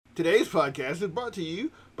Today's podcast is brought to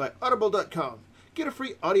you by Audible.com. Get a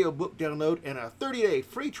free audiobook download and a 30-day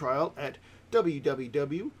free trial at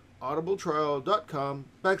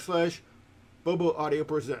www.audibletrial.com/Bobo Audio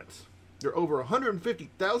Presents. There are over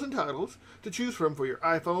 150,000 titles to choose from for your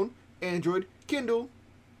iPhone, Android, Kindle,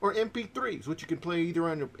 or MP3s, which you can play either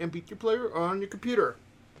on your MP3 player or on your computer.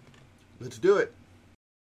 Let's do it.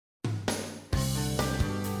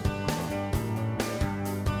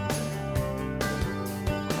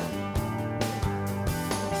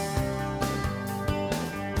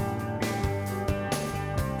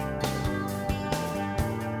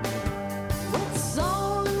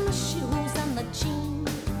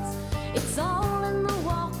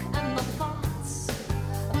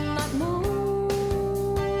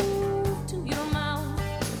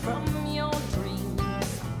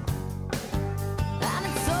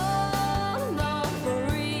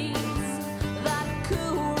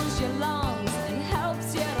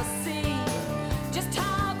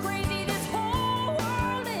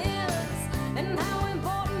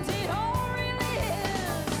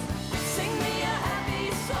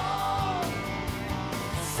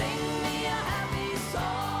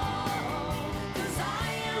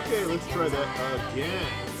 Okay, let's try that again.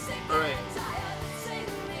 Alright.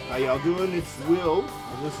 How y'all doing? It's Will,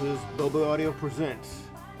 and this is Bobo Audio Presents,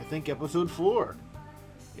 I think episode 4.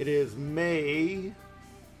 It is May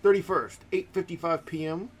 31st, 8:55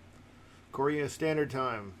 p.m. Korea Standard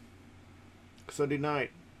Time, Sunday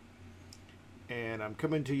night. And I'm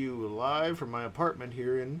coming to you live from my apartment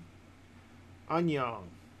here in Anyang,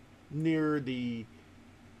 near the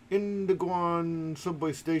Indaguan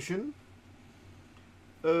subway station.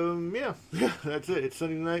 Yeah, that's it. It's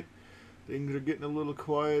Sunday night. Things are getting a little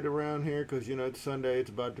quiet around here because, you know, it's Sunday.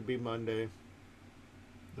 It's about to be Monday.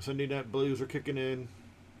 The Sunday night blues are kicking in.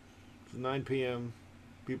 It's 9 p.m.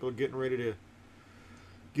 People are getting ready to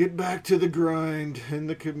get back to the grind and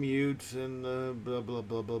the commutes and the blah, blah,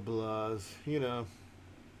 blah, blah, blahs. You know,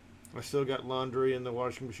 I still got laundry in the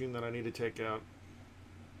washing machine that I need to take out.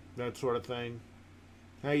 That sort of thing.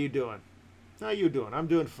 How you doing? How you doing? I'm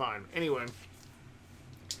doing fine. Anyway.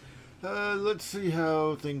 Let's see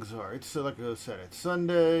how things are. It's like I said, it's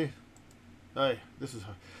Sunday. Hey, this is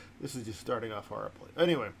just starting off horribly.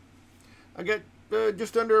 Anyway, I got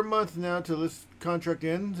just under a month now till this contract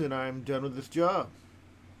ends, and I'm done with this job.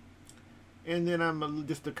 And then I'm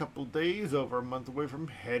just a couple days, over a month away from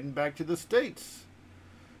heading back to the States.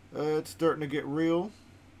 It's starting to get real.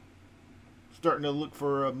 Starting to look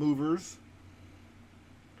for movers.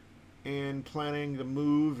 And planning the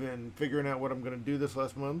move and figuring out what I'm going to do this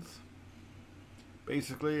last month.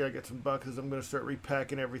 Basically, I got some boxes. I'm going to start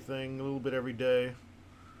repacking everything a little bit every day.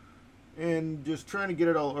 And just trying to get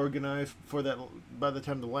it all organized for that. By the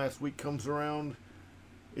time the last week comes around,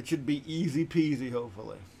 it should be easy peasy,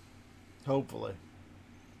 hopefully. Hopefully.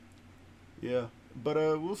 Yeah. But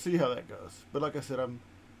we'll see how that goes. But like I said, I'm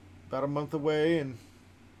about a month away and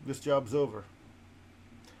this job's over.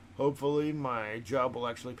 Hopefully my job will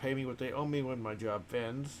actually pay me what they owe me when my job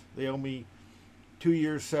ends. They owe me 2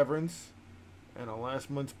 years severance and a last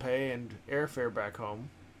month's pay and airfare back home,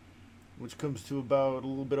 which comes to about a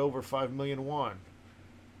little bit over 5 million won.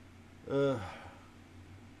 We'll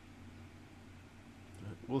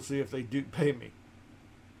see if they do pay me.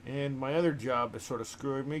 And my other job is sort of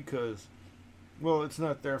screwing me because, well, it's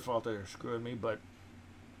not their fault they're screwing me, but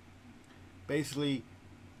basically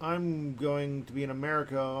I'm going to be in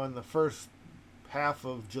America on the first half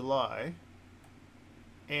of July,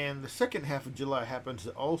 and the second half of July happens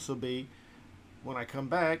to also be, when I come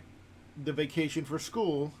back, the vacation for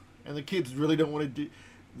school, and the kids really don't want to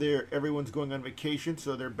do, everyone's going on vacation,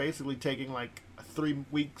 so they're basically taking like 3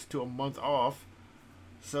 weeks to a month off.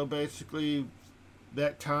 So basically,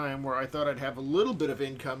 that time where I thought I'd have a little bit of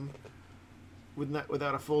income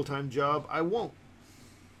without a full-time job, I won't.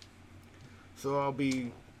 So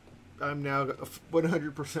I'm now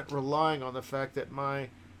 100% relying on the fact that my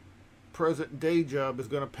present day job is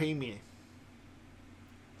going to pay me.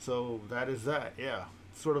 So that is that, yeah.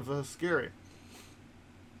 Sort of scary.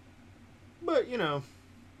 But, you know,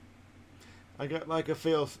 I got backup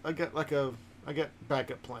plans. I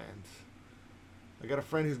got a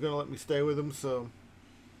friend who's going to let me stay with him, so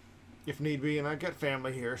if need be, and I got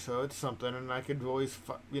family here, so it's something, and I could always,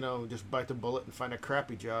 just bite the bullet and find a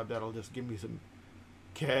crappy job that'll just give me some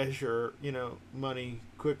cash or, money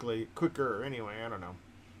quicker, anyway, I don't know.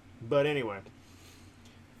 But anyway,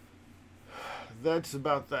 that's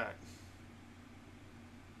about that.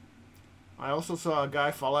 I also saw a guy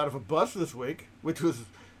fall out of a bus this week, which was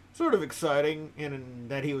sort of exciting in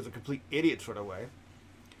that he was a complete idiot sort of way.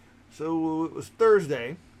 So it was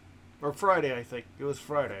Thursday, or Friday, I think it was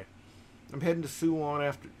Friday. I'm heading to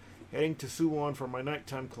Suwon for my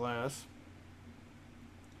nighttime class,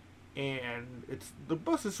 and the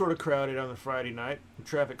bus is sort of crowded on the Friday night. The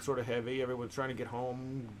traffic's sort of heavy. Everyone's trying to get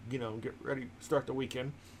home, get ready, start the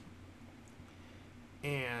weekend.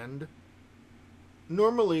 And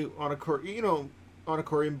normally on a Korean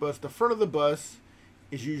bus, the front of the bus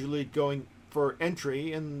is usually going for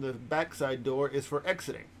entry, and the backside door is for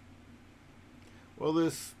exiting. Well,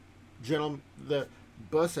 the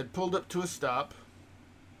bus had pulled up to a stop,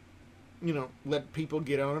 let people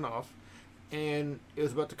get on and off, and it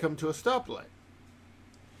was about to come to a stoplight.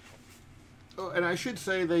 Oh, and I should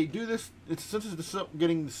say they do this, since it's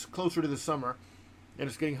getting closer to the summer, and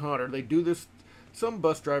it's getting hotter, they do this, some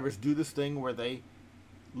bus drivers do this thing where they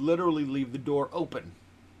literally leave the door open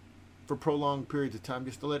for prolonged periods of time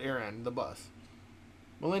just to let air in the bus.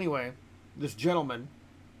 Well, anyway, this gentleman,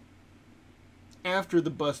 after the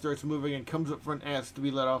bus starts moving and comes up front, asks to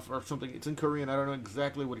be let off or something. It's in Korean. I don't know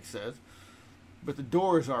exactly what he says, but the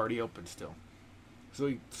door is already open still. So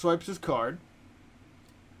he swipes his card.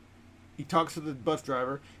 He talks to the bus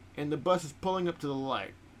driver, and the bus is pulling up to the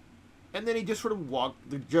light. And then he just sort of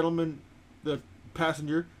the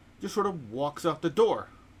passenger, just sort of walks out the door.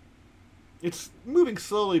 It's moving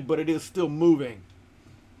slowly, but it is still moving.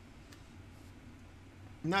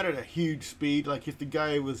 Not at a huge speed. Like if the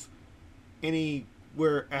guy was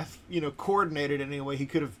anywhere, coordinated anyway, he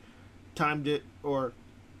could have timed it or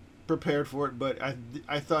prepared for it. But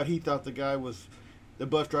I thought he thought the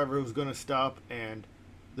bus driver was going to stop, and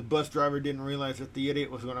the bus driver didn't realize that the idiot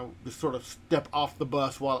was going to just sort of step off the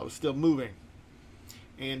bus while it was still moving.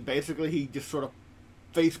 And basically he just sort of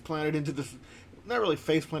face planted into this. Not really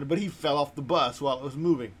face planted, but he fell off the bus while it was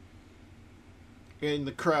moving. And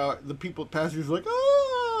the crowd, passengers were like,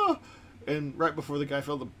 "Ah!" And right before the guy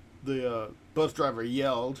fell, the bus driver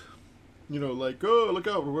yelled, like, "Oh, look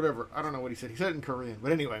out," or whatever. I don't know what he said. He said it in Korean.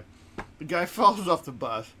 But anyway, the guy falls off the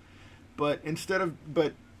bus. But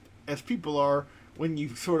as people are, when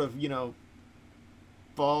you sort of,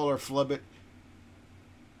 fall or flub it,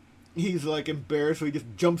 he's like embarrassed, so he just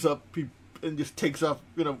jumps up and just takes off,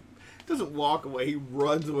 doesn't walk away, he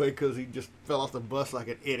runs away because he just fell off the bus like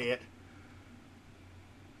an idiot.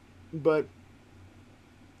 But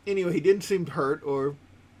anyway, he didn't seem hurt or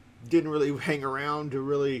didn't really hang around to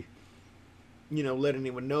really, let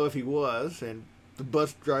anyone know if he was. And the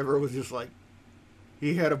bus driver was just like,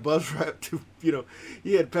 he had a bus route to,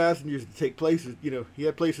 he had passengers to take places, he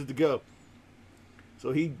had places to go.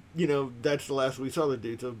 So he, that's the last we saw the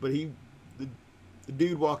dude. So, but the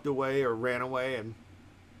dude walked away or ran away, and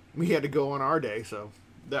we had to go on our day, so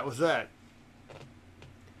that was that.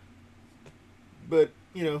 But,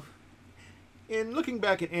 in looking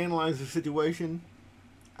back and analyzing the situation,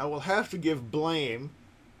 I will have to give blame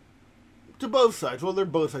to both sides. Well, they're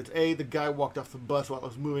both sides. A, the guy walked off the bus while it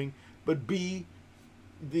was moving, but B,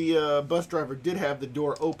 the bus driver did have the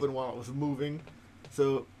door open while it was moving.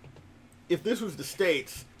 So if this was the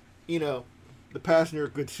States, the passenger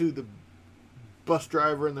could sue the bus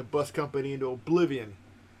driver and the bus company into oblivion.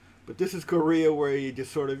 But this is Korea, where you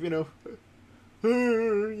just sort of,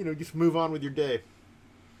 just move on with your day.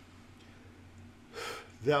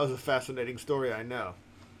 That was a fascinating story, I know.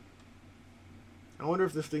 I wonder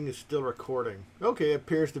if this thing is still recording. Okay, it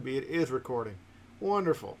appears to be. It is recording.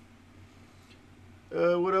 Wonderful.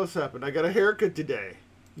 What else happened? I got a haircut today.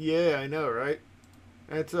 Yeah, I know, right?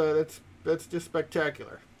 That's just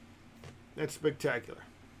spectacular. That's spectacular.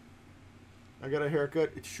 I got a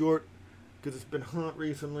haircut. It's short because it's been hot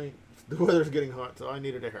recently. The weather's getting hot, so I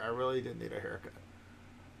really did need a haircut.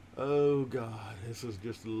 Oh God, this is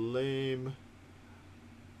just lame.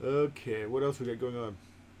 Okay, what else we got going on?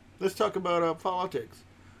 Let's talk about politics.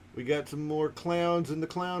 We got some more clowns in the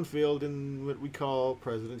clown field in what we call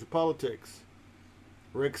presidential politics.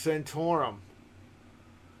 Rick Santorum.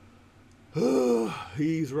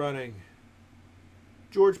 He's running.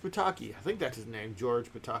 George Pataki. I think that's his name,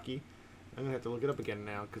 George Pataki. I'm going to have to look it up again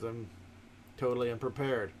now because I'm totally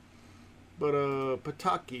unprepared. But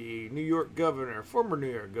Pataki, New York governor, former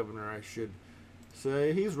New York governor, I should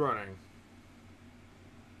say, he's running.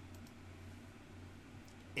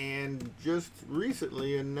 And just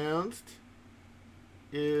recently announced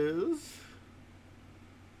is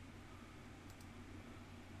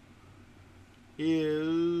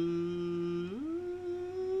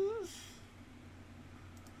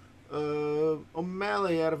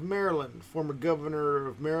O'Malley out of Maryland, former governor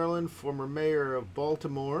of Maryland, former mayor of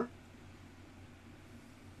Baltimore.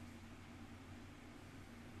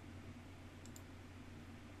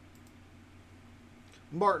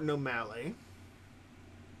 Martin O'Malley.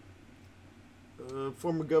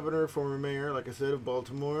 Former governor, former mayor, like I said, of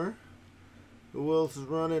Baltimore. Who else is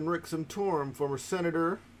running? Rick Santorum, former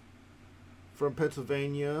senator from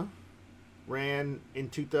Pennsylvania, ran in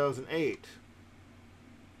 2008.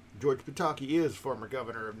 George Pataki is former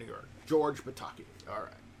governor of New York. George Pataki. All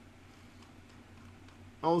right.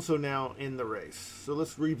 Also now in the race. So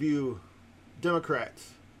let's review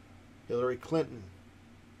Democrats. Hillary Clinton,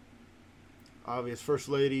 obvious First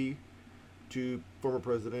Lady to former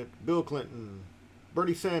President Bill Clinton.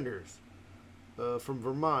 Bernie Sanders, from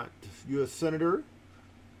Vermont, U.S. Senator,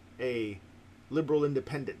 a liberal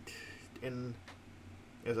independent. And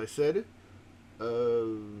as I said,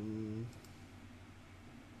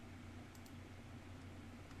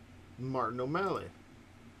 Martin O'Malley,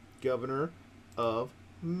 Governor of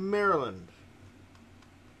Maryland.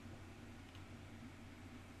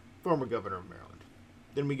 Former Governor of Maryland.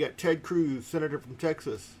 Then we got Ted Cruz, Senator from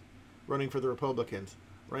Texas, running for the Republicans.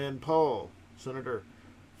 Rand Paul, Senator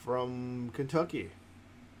from Kentucky.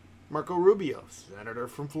 Marco Rubio, Senator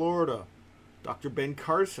from Florida. Dr. Ben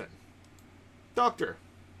Carson, Doctor,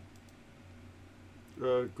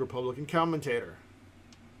 Republican commentator.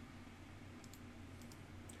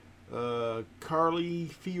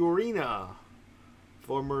 Carly Fiorina,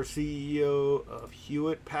 former CEO of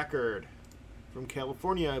Hewlett Packard, from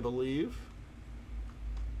California, I believe.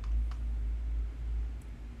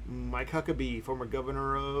 Mike Huckabee, former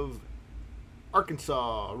governor of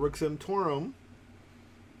Arkansas. Rick Santorum,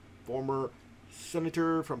 former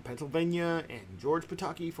senator from Pennsylvania. And George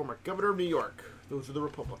Pataki, former governor of New York. Those are the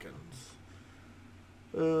Republicans.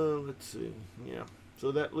 Let's see. Yeah.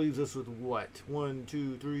 So that leaves us with what? 1,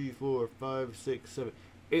 2, 3, 4, 5, 6, 7,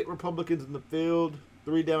 8 Republicans in the field,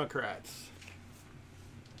 3 Democrats.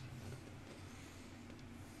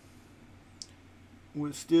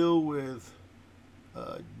 We're still with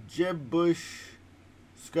Jeb Bush,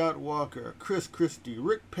 Scott Walker, Chris Christie,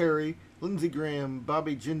 Rick Perry, Lindsey Graham,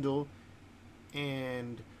 Bobby Jindal,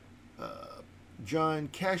 and John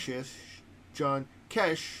Cash,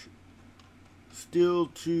 still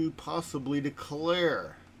to possibly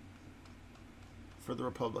declare for the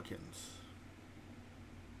Republicans.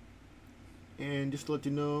 And just to let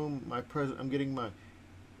you know,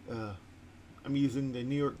 I'm using the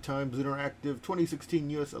New York Times Interactive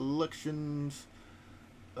 2016 U.S. elections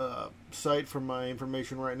site for my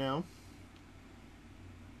information right now.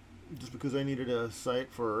 Just because I needed a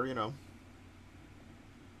site for,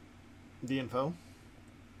 the info.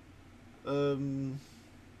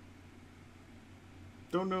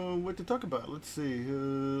 Don't know what to talk about. Let's see.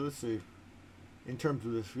 In terms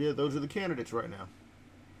of this, yeah, those are the candidates right now.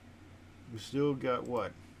 We still got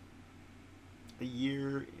what? A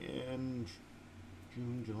year and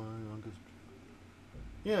June, July, August.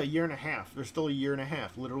 Yeah, a year and a half. There's still a year and a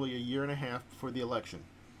half. Literally a year and a half before the election.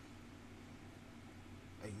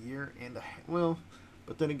 A year and a half. Well,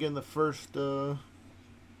 but then again, the first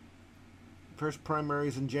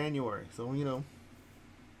primaries in January. So, and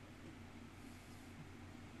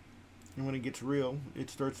when it gets real, it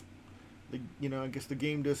starts, I guess the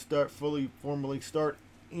game does formally start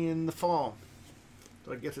in the fall.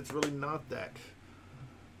 So I guess it's really not that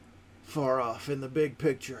far off in the big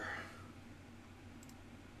picture.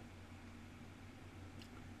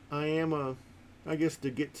 I guess to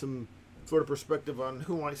get some sort of perspective on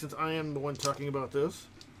since I am the one talking about this,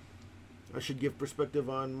 I should give perspective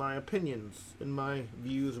on my opinions and my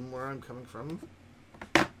views and where I'm coming from.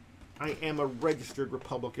 I am a registered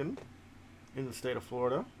Republican in the state of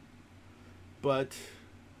Florida, but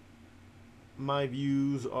my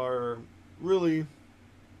views are really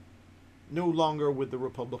no longer with the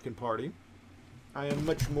Republican Party. I am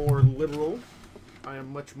much more liberal. I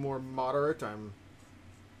am much more moderate.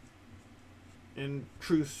 In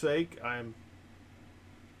truth's sake, I'm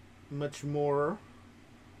much more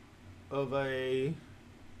of a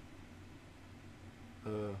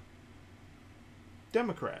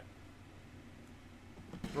Democrat,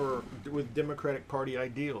 or with Democratic Party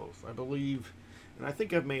ideals. I believe, and I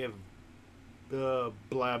think I may have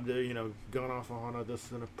blabbed, gone off on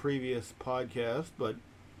this in a previous podcast, but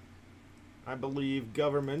I believe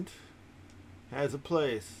government has a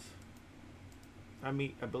place. I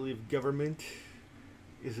believe government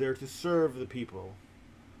is there to serve the people.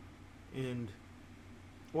 And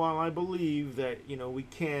while I believe that, there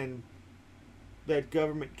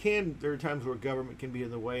are times where government can be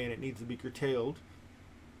in the way and it needs to be curtailed.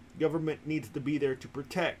 Government needs to be there to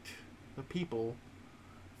protect the people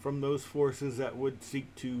from those forces that would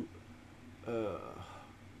seek to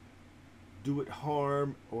do it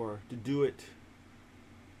harm, or to do it,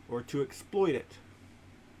 or to exploit it.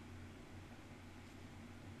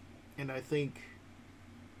 And I think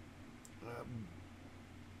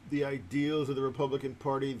the ideals of the Republican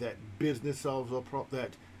Party, that business solves all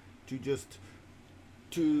that just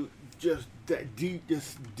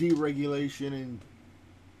deregulation and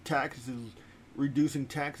taxes, reducing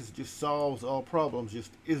taxes just solves all problems,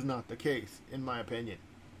 just is not the case, in my opinion.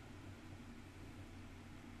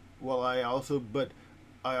 Well, I also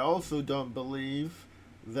don't believe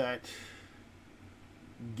that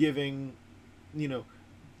giving,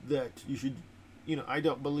 that you should, I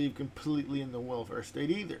don't believe completely in the welfare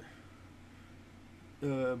state either.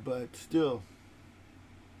 But still,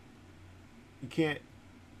 you can't.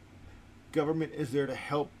 Government is there to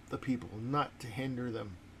help the people, not to hinder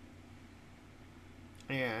them.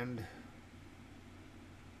 And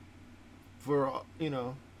for,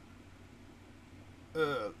 and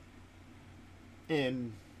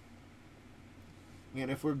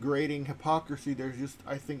if we're grading hypocrisy, there's just,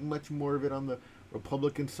 I think, much more of it on the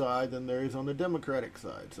Republican side than there is on the Democratic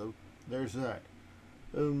side. So there's that.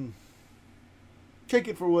 Take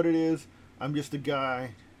it for what it is. I'm just a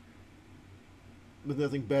guy with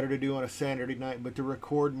nothing better to do on a Saturday night but to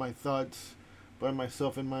record my thoughts by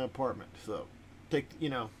myself in my apartment. So it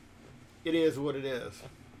is what it is.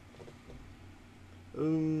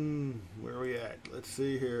 Where are we at? Let's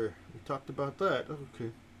see here. We talked about that.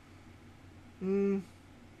 Okay.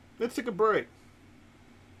 Let's take a break.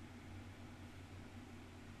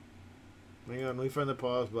 Hang on, let me find the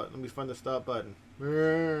pause button. Let me find the stop button.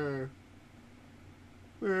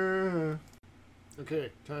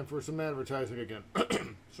 Okay, time for some advertising again.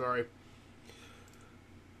 Sorry.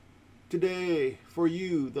 Today, for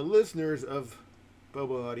you, the listeners of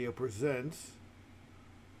Bobo Audio Presents,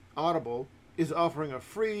 Audible is offering a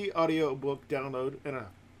free audiobook download and a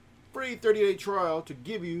free 30-day trial to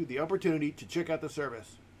give you the opportunity to check out the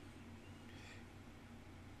service.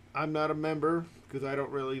 I'm not a member because I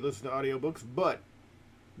don't really listen to audiobooks, but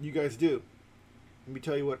you guys do. Let me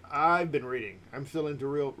tell you what I've been reading. I'm still into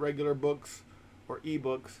regular books or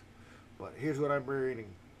ebooks, but here's what I'm reading.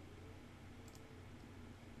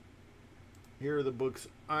 Here are the books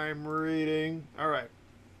I'm reading. All right.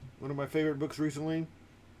 One of my favorite books recently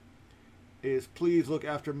is Please Look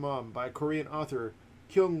After Mom by Korean author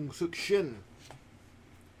Kyung Suk Shin.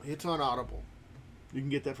 It's on Audible. You can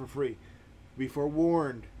get that for free. Be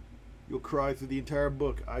forewarned, you'll cry through the entire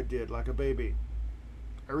book. I did, like a baby.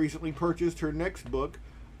 I recently purchased her next book,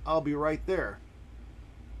 I'll Be Right There.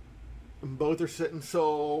 And both are set in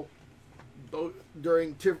Seoul, both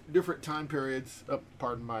during different time periods.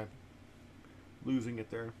 Pardon my losing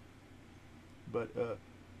it there. But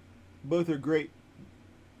both are great.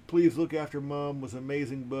 Please Look After Mom was an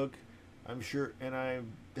amazing book. I'm sure, and I've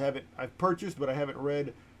purchased, but I haven't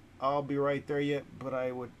read I'll Be Right There yet, but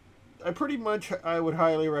I would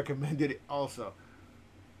highly recommend it also.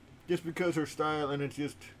 Just because her style, and it's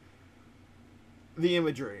just the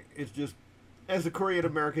imagery. It's just, as a Korean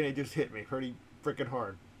American, it just hit me pretty freaking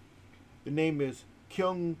hard. The name is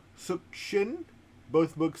Kyung Suk Shin.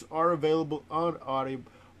 Both books are available on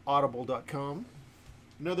audible.com.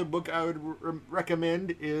 Another book I would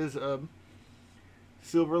recommend is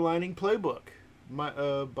Silver Lining Playbook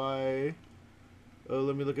by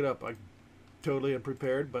let me look it up. I totally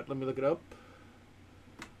unprepared, but let me look it up.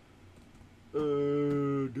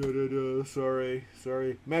 Sorry.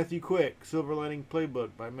 Matthew Quick. Silver Lining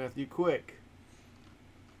Playbook by Matthew Quick.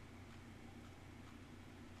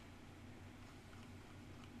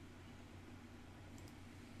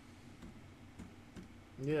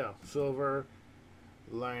 Yeah, Silver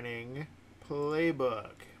Lining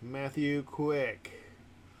Playbook. Matthew Quick.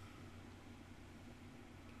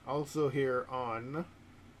 Also here on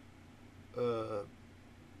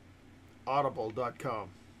audible.com.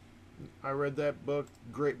 I read that book.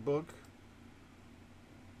 Great book.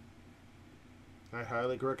 I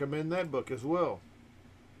highly recommend that book as well.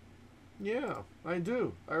 Yeah, I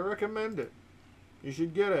do. I recommend it. You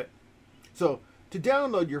should get it. So, to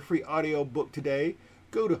download your free audio book today,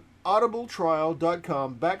 go to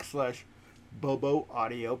audibletrial.com/Bobo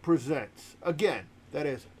Audio Presents. Again, that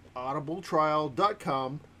is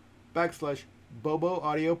audibletrial.com/Bobo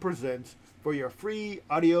Audio Presents for your free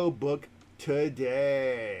audio book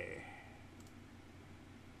today.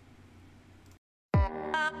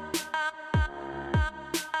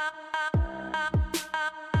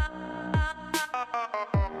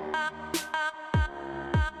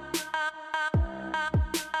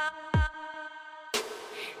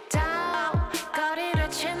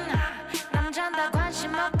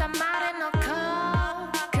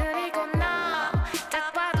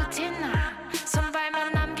 손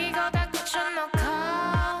발면 남기고 다 꽂혀놓고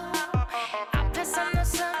앞에서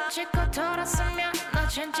웃음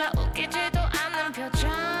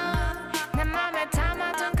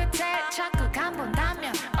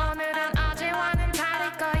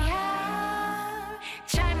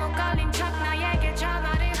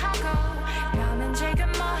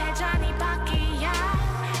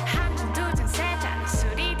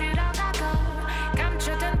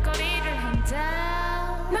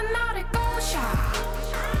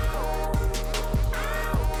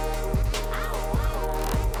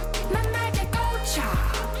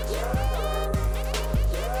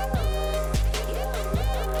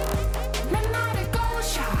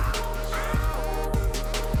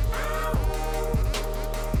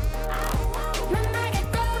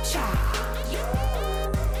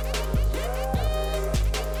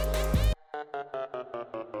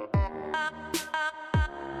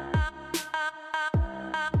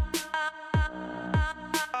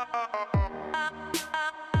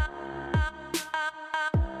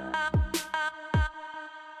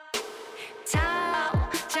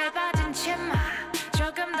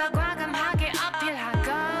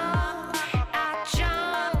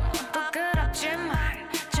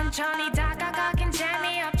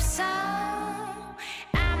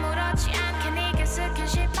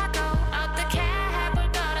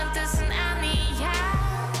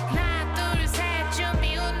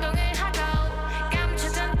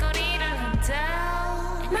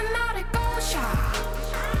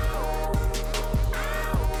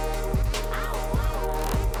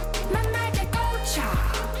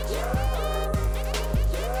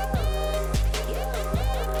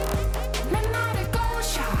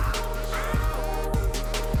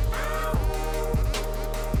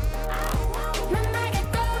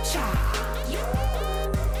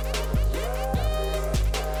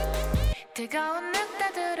뜨거운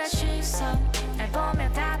늑대들의 시선 날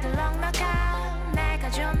보며 다들 넉넉한 내가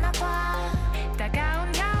줬나 봐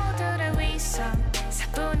따가운 야호들의 위선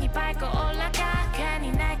사뿐히 밟고 올라가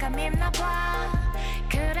괜히 내가 밉나 봐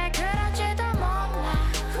그래 그럴지도 몰라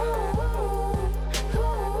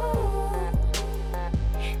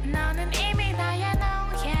너는 이미 나의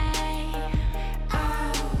노예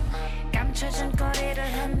감춰진 꼬리를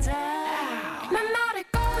흔들 난 너를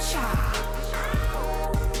꼬셔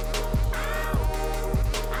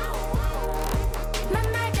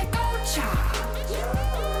난 날개 꽂혀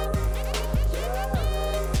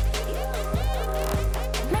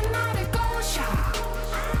난 너를 꼬셔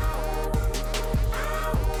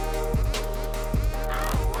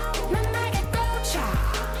난 날개 꽂혀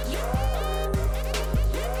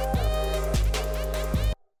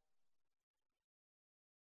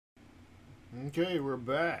Okay, we're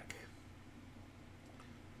back.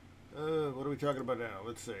 What are we talking about now?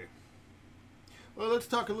 Let's see. Well, let's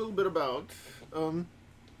talk a little bit about, I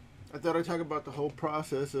thought I'd talk about the whole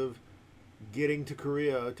process of getting to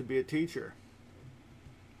Korea to be a teacher.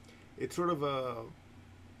 It's sort of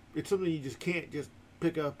it's something you just can't just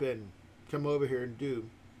pick up and come over here and do.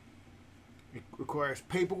 It requires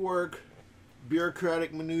paperwork,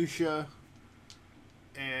 bureaucratic minutia,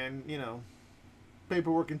 and,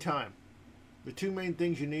 paperwork and time. The two main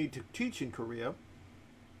things you need to teach in Korea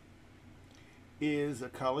is a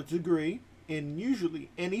college degree in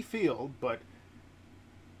usually any field, but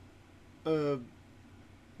the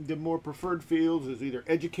more preferred fields is either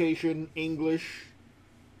education, English,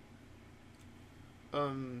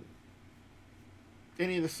 any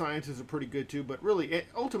of the sciences are pretty good too, but really,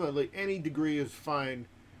 ultimately, any degree is fine.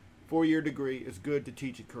 4-year degree is good to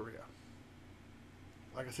teach in Korea.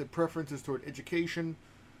 Like I said, preferences toward education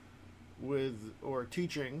or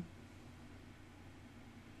teaching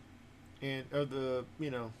and of the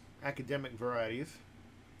academic varieties.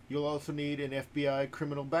 You'll also need an FBI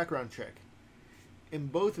criminal background check,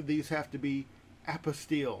 and both of these have to be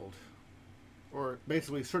apostilled, or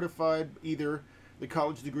basically certified, either the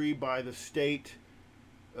college degree by the state,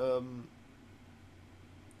 and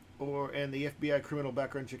the FBI criminal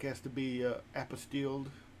background check has to be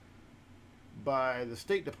apostilled by the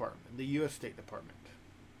State Department, the U.S. State Department.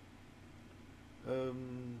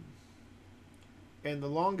 And the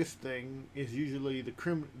longest thing is usually the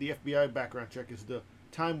FBI background check is the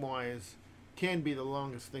time-wise can be the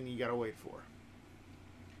longest thing you gotta wait for.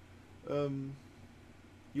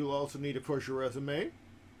 You'll also need, of course, your resume,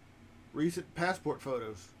 recent passport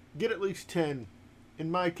photos. Get at least 10. In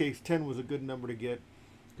my case, 10 was a good number to get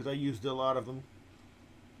because I used a lot of them.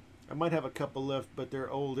 I might have a couple left, but they're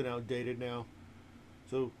old and outdated now.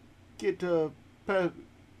 So get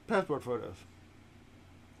passport photos.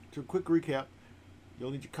 To a quick recap,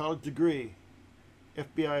 you'll need your college degree,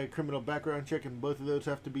 FBI criminal background check, and both of those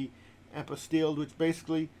have to be apostilled, which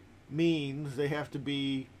basically means they have to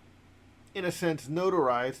be, in a sense,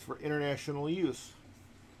 notarized for international use.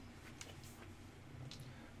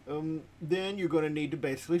 Then you're going to need to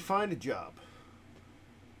basically find a job.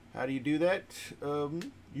 How do you do that?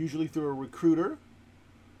 Usually through a recruiter.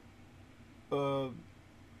 There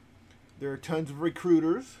are tons of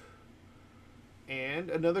recruiters. And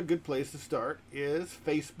another good place to start is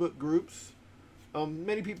Facebook groups.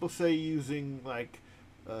 Many people say using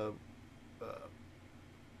ESL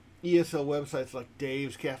websites like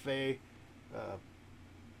Dave's Cafe.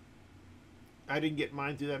 I didn't get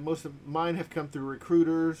mine through that. Most of mine have come through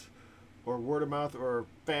recruiters or word of mouth or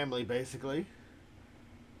family, basically.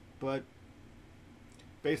 But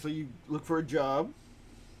basically, you look for a job,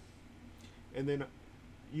 and then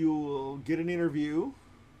you will get an interview,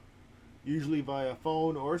 usually via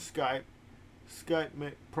phone or Skype.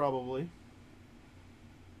 Skype probably.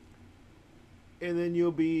 And then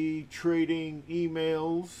you'll be trading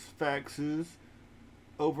emails, faxes,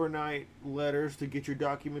 overnight letters to get your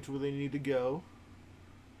documents where they need to go.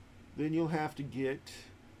 Then you'll have to get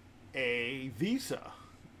a visa.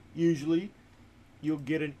 Usually, you'll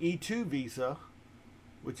get an E2 visa,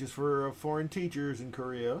 which is for foreign teachers in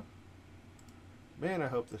Korea. Man, I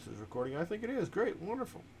hope this is recording. I think it is. Great.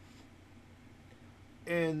 Wonderful.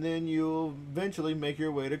 And then you'll eventually make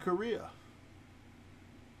your way to Korea.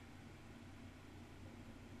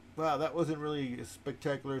 Wow, that wasn't really as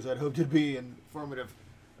spectacular as I'd hoped it'd be, and informative.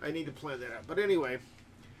 I need to plan that out. But anyway,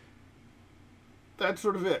 that's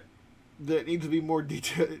sort of it. That needs to be more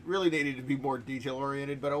detail. It really needed to be more detail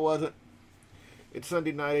oriented, but it wasn't. It's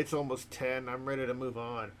Sunday night. It's almost 10. I'm ready to move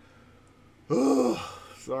on. Oh,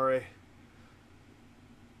 sorry.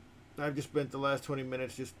 I've just spent the last 20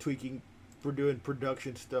 minutes just tweaking for doing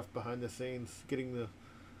production stuff behind the scenes, getting the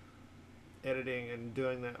editing and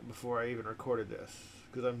doing that before I even recorded this,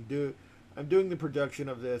 because I'm doing the production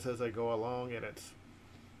of this as I go along, and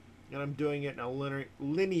I'm doing it in a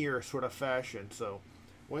linear sort of fashion. So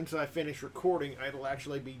once I finish recording, it'll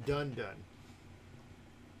actually be done.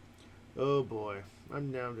 Oh boy,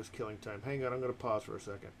 I'm just killing time. Hang on, I'm going to pause for a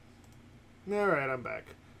second. All right, I'm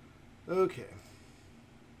back. Okay.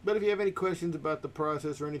 But if you have any questions about the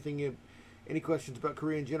process or any questions about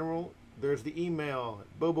Korea in general, there's the email,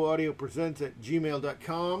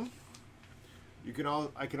 boboaudiopresents@gmail.com.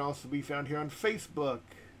 I can also be found here on Facebook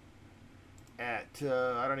at,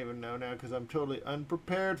 I don't even know now because I'm totally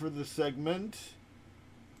unprepared for this segment.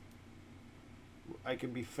 I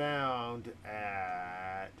can be found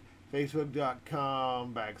at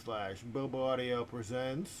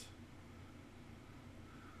facebook.com/boboaudiopresents.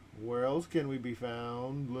 Where else can we be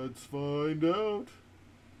found? Let's find out.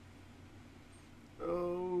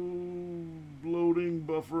 Oh, loading,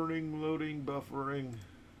 buffering.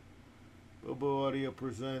 Bobo Audio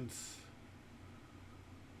presents.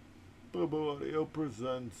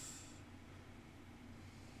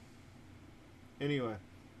 Anyway.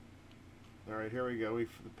 Alright, here we go.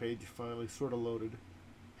 The page finally sort of loaded.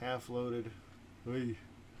 Half loaded. Oof.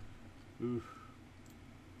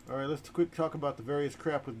 Alright, let's quick talk about the various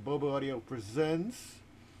crap with Bobo Audio Presents.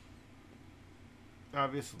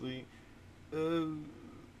 Obviously, come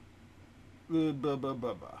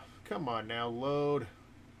on now, load.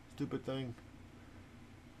 Stupid thing.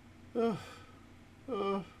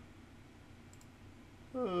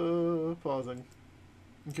 Pausing.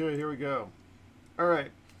 Okay, here we go.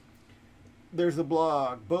 Alright. There's the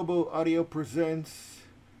blog,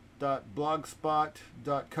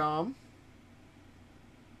 boboaudiopresents.blogspot.com.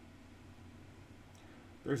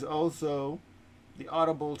 There's also the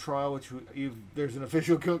Audible trial, which there's an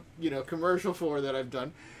official commercial for that I've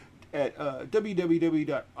done at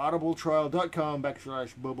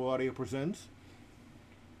www.audibletrial.com/boboaudiopresents.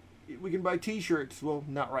 We can buy t-shirts, well,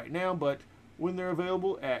 not right now, but when they're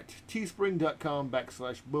available at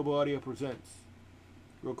teespring.com/boboaudiopresents.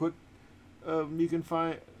 Real quick, you can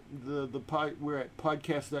find we're at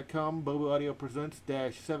podcast.com,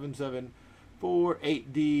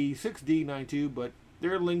 boboaudiopresents-7748D6D92, but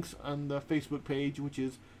there are links on the Facebook page, which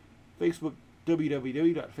is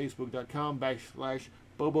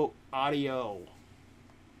www.facebook.com/boboaudio.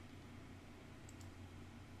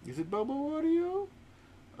 Is it Bobo Audio?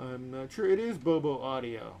 I'm not sure. It is Bobo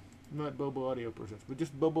Audio. Not Bobo Audio Presents, but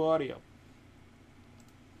just Bobo Audio.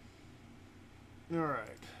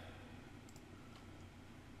 Alright.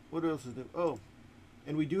 What else is new? Oh,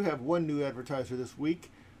 and we do have one new advertiser this week,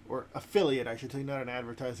 or affiliate, I should say, not an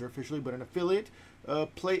advertiser officially, but an affiliate.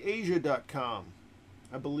 PlayAsia.com.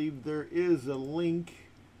 I believe there is a link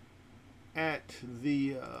at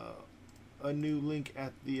a new link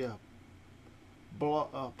at the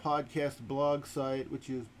podcast blog site, which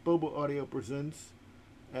is Bobo Audio Presents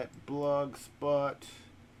at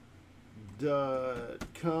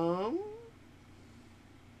blogspot.com.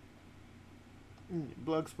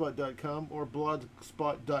 Blogspot.com or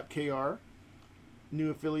blogspot.kr.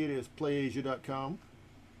 New affiliate is PlayAsia.com.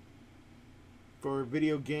 For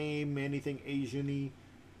video game, anything Asian-y,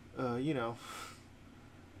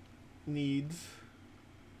 needs.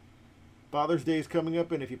 Father's Day is coming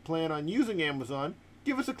up, and if you plan on using Amazon,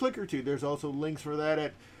 give us a click or two. There's also links for that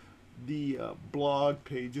at the blog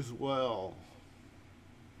page as well.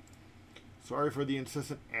 Sorry for the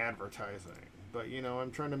incessant advertising, but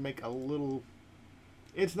I'm trying to make a little.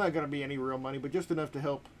 It's not going to be any real money, but just enough to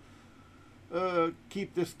help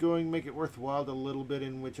keep this going, make it worthwhile a little bit,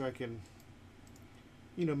 in which I can,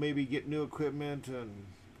 maybe get new equipment and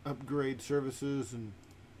upgrade services and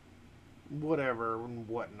whatever and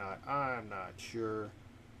whatnot. I'm not sure.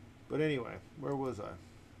 But anyway, where was I?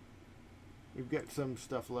 We've got some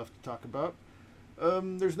stuff left to talk about.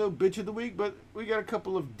 There's no bitch of the week, but we got a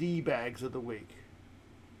couple of D-bags of the week.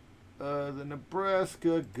 The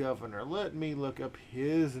Nebraska governor. Let me look up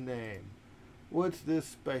his name. What's this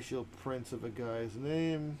special prince of a guy's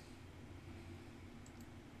name?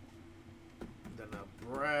 The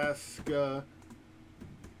Nebraska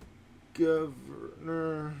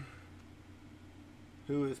governor,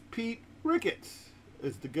 who is Pete Ricketts,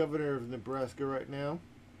 is the governor of Nebraska right now.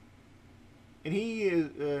 And he is,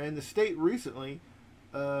 and the state recently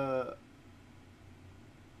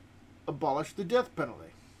abolished the death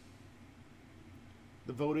penalty.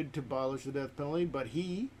 They voted to abolish the death penalty, but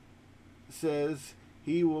he says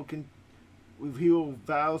he will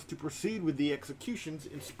vows to proceed with the executions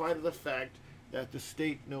in spite of the fact that the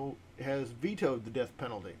state has vetoed the death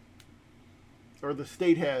penalty, or the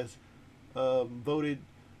state has voted.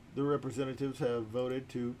 The representatives have voted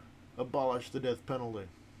to abolish the death penalty.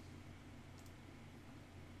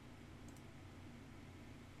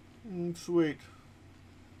 Sweet.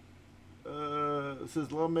 It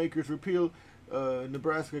says lawmakers repeal.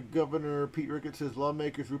 Nebraska Governor Pete Ricketts says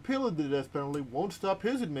lawmakers repealing the death penalty won't stop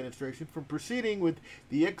his administration from proceeding with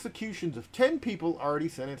the executions of 10 people already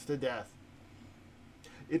sentenced to death.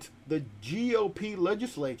 It's the GOP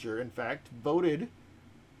legislature, in fact,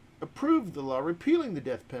 approved the law repealing the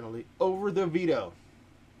death penalty over the veto.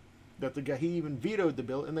 He even vetoed the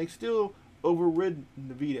bill, and they still overrid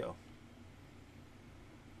the veto.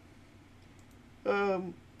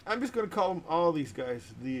 I'm just going to call them, all these guys,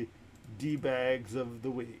 the D-bags of the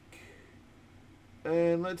week.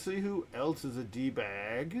 And let's see who else is a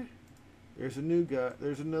D-bag. There's a new guy.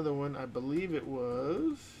 There's another one. I believe it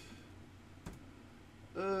was...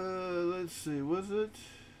 let's see. Was it...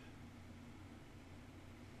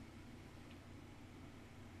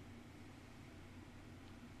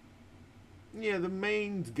 Yeah, the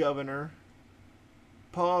Maine's governor,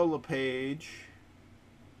 Paul LePage.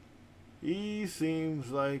 He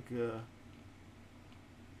seems like,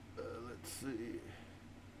 let's see.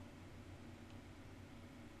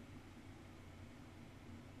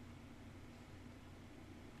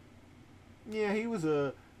 Yeah, he was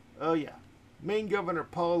Maine Governor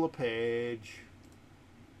Paul LePage.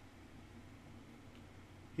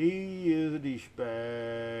 He is a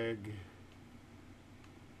douchebag.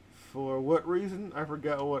 For what reason? I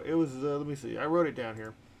forgot what it was. Let me see. I wrote it down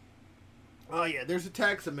here. Oh yeah, there's a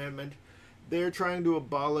tax amendment. They're trying to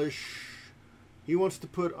abolish. He wants to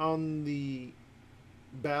put on the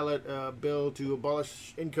ballot bill to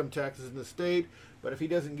abolish income taxes in the state. But if he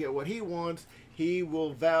doesn't get what he wants, he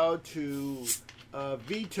will vow to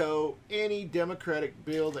veto any Democratic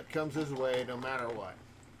bill that comes his way, no matter what.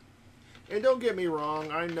 And don't get me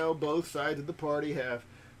wrong, I know both sides of the party have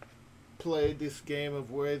played this game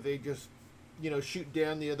of where they just, shoot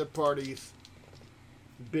down the other party's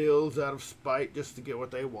bills out of spite just to get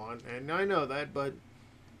what they want. And I know that, but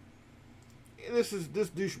this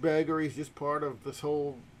douchebaggery is just part of this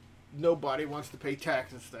whole nobody wants to pay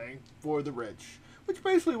taxes thing for the rich, which is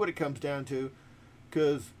basically what it comes down to,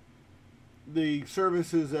 because the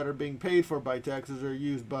services that are being paid for by taxes are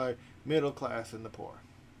used by middle class and the poor.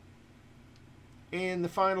 And the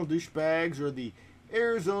final douchebags are the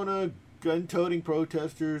Arizona gun-toting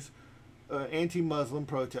protesters, anti-Muslim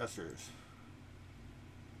protesters.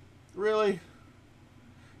 Really?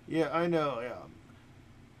 Yeah, I know.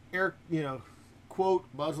 Yeah. Quote,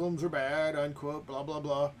 Muslims are bad, unquote, blah, blah,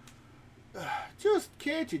 blah.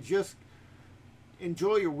 Can't you just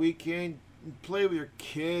enjoy your weekend, and play with your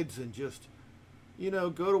kids, and just,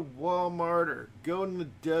 go to Walmart or go in the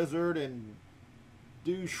desert and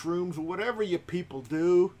do shrooms, or whatever you people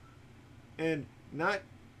do, and not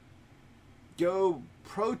go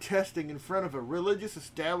protesting in front of a religious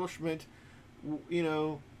establishment,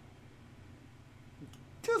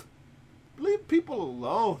 just leave people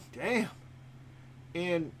alone, damn.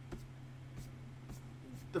 And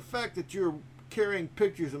the fact that you're carrying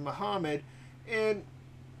pictures of Muhammad, and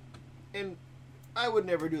I would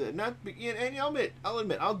never do that. And I'll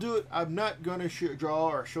admit, I'll do it. I'm not going to draw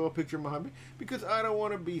or show a picture of Muhammad because I don't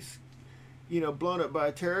want to be, blown up by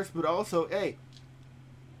a terrorist. But also, hey,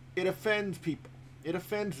 it offends people. It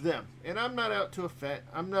offends them. And I'm not out to offend.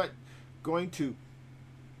 I'm not going to,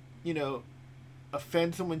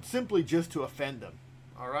 offend someone simply just to offend them.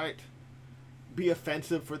 All right? Be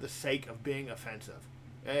offensive for the sake of being offensive.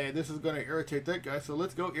 Hey, this is going to irritate that guy, so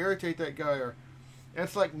let's go irritate that guy. Or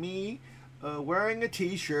that's like me wearing a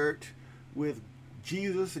t-shirt with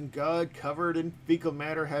Jesus and God covered in fecal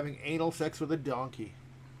matter having anal sex with a donkey.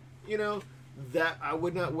 That I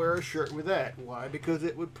would not wear a shirt with that. Why? Because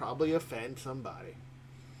it would probably offend somebody.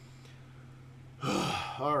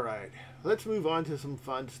 Alright, let's move on to some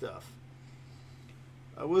fun stuff.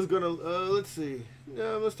 I was going to, let's see.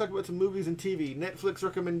 Let's talk about some movies and TV. Netflix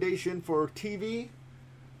recommendation for TV.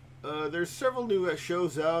 There's several new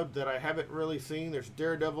shows out that I haven't really seen. There's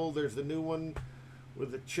Daredevil. There's the new one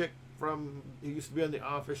with the chick who used to be on The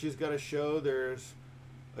Office. She's got a show. There's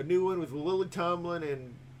a new one with Lily Tomlin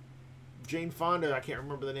and Jane Fonda. I can't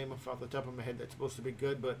remember the name off the top of my head. That's supposed to be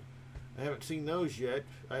good, but I haven't seen those yet.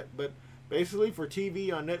 But basically for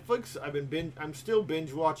TV on Netflix, I'm still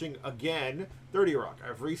binge watching again 30 Rock.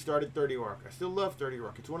 I've restarted 30 Rock. I still love 30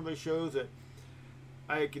 Rock. It's one of those shows that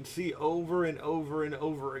I can see over and over and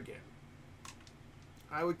over again.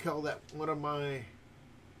 I would call that one of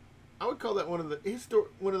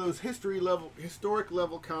those historic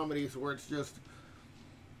level comedies where it's just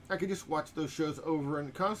I could just watch those shows over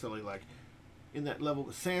and constantly, like in that level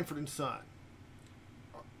with Sanford and Son,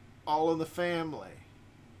 All in the Family,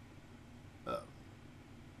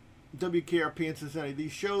 WKRP in Cincinnati.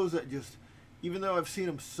 These shows that just, even though I've seen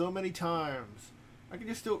them so many times, I can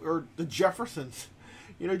just still, or the Jeffersons,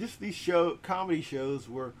 just these comedy shows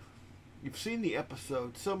where you've seen the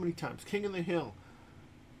episode so many times. King of the Hill,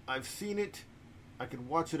 I've seen it, I can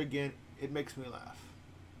watch it again, it makes me laugh.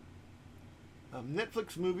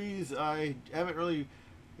 Netflix movies, I haven't really,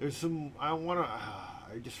 there's some, I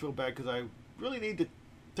just feel bad because I really need to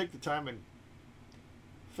take the time and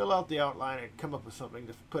fill out the outline and come up with something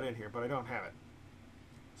to put in here, but I don't have it.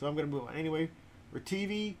 So I'm going to move on. Anyway, for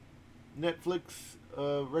TV, Netflix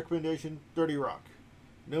recommendation, 30 Rock.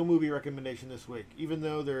 No movie recommendation this week, even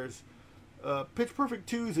though there's Pitch Perfect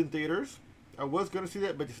 2's in theaters. I was going to see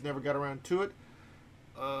that, but just never got around to it.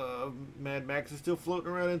 Mad Max is still floating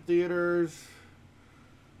around in theaters.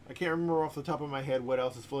 I can't remember off the top of my head what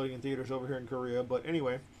else is floating in theaters over here in Korea, but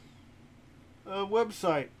anyway.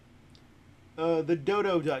 Website,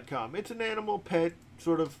 thedodo.com. It's an animal pet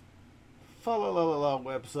sort of fa-la-la-la-la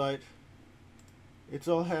website. It's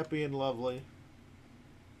all happy and lovely.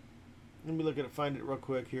 Let me look at it, find it real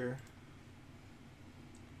quick here.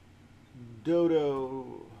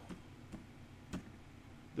 Dodo.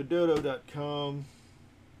 Thedodo.com.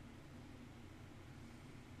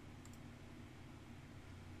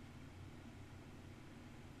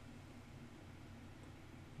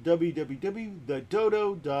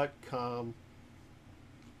 www.thedodo.com.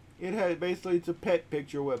 It's a pet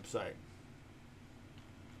picture website.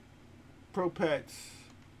 Pro pets.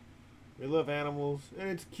 They love animals, and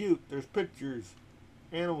it's cute. There's pictures,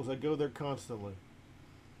 animals. I go there constantly.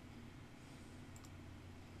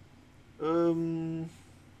 And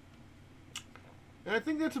I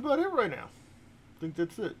think that's about it right now. I think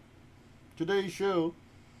that's it. Today's show.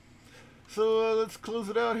 So let's close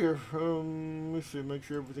it out here. Let me see, make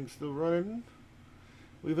sure everything's still running.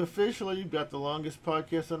 We've officially got the longest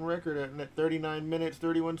podcast on record at 39 minutes,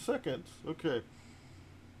 31 seconds. Okay.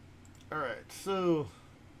 Alright, so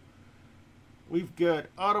we've got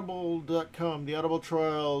audible.com, the Audible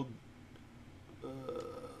trial,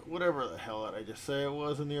 whatever the hell did I just say it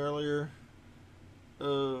was in the earlier.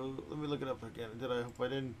 Let me look it up again. I hope I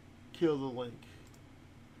didn't kill the link.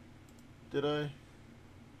 Did I?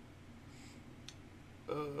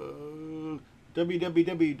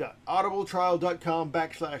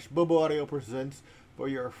 www.audibletrial.com/Bobo Audio Presents for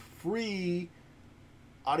your free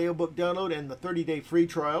audiobook download and the 30-day free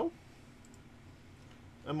trial.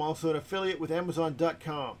 I'm also an affiliate with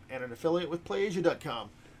Amazon.com and an affiliate with PlayAsia.com.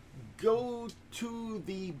 Go to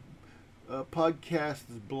the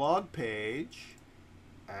podcast's blog page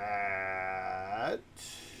at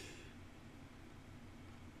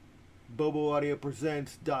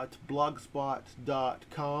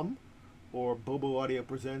boboaudiopresents.blogspot.com or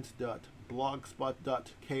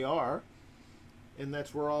boboaudiopresents.blogspot.kr, and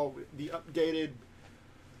that's where all the updated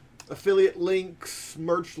affiliate links,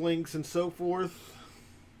 merch links, and so forth.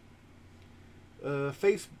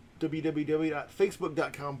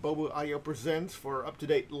 www.facebook.com Bobo Audio Presents for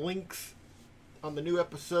up-to-date links on the new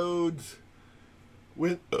episodes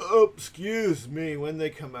when they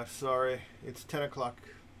come out. Sorry, it's 10 o'clock.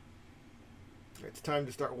 It's time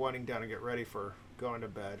to start winding down and get ready for going to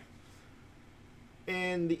bed.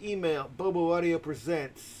 And the email,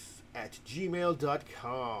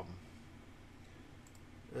 boboaudiopresents@gmail.com.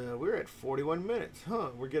 We're at 41 minutes.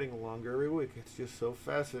 We're getting longer every week. It's just so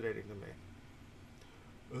fascinating to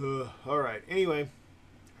me. Alright, anyway,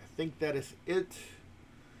 I think that is it.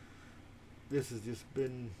 This has just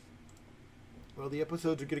been... Well, the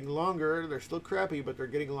episodes are getting longer. They're still crappy, but they're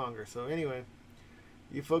getting longer. So anyway,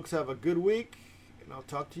 you folks have a good week, and I'll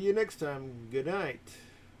talk to you next time. Good night.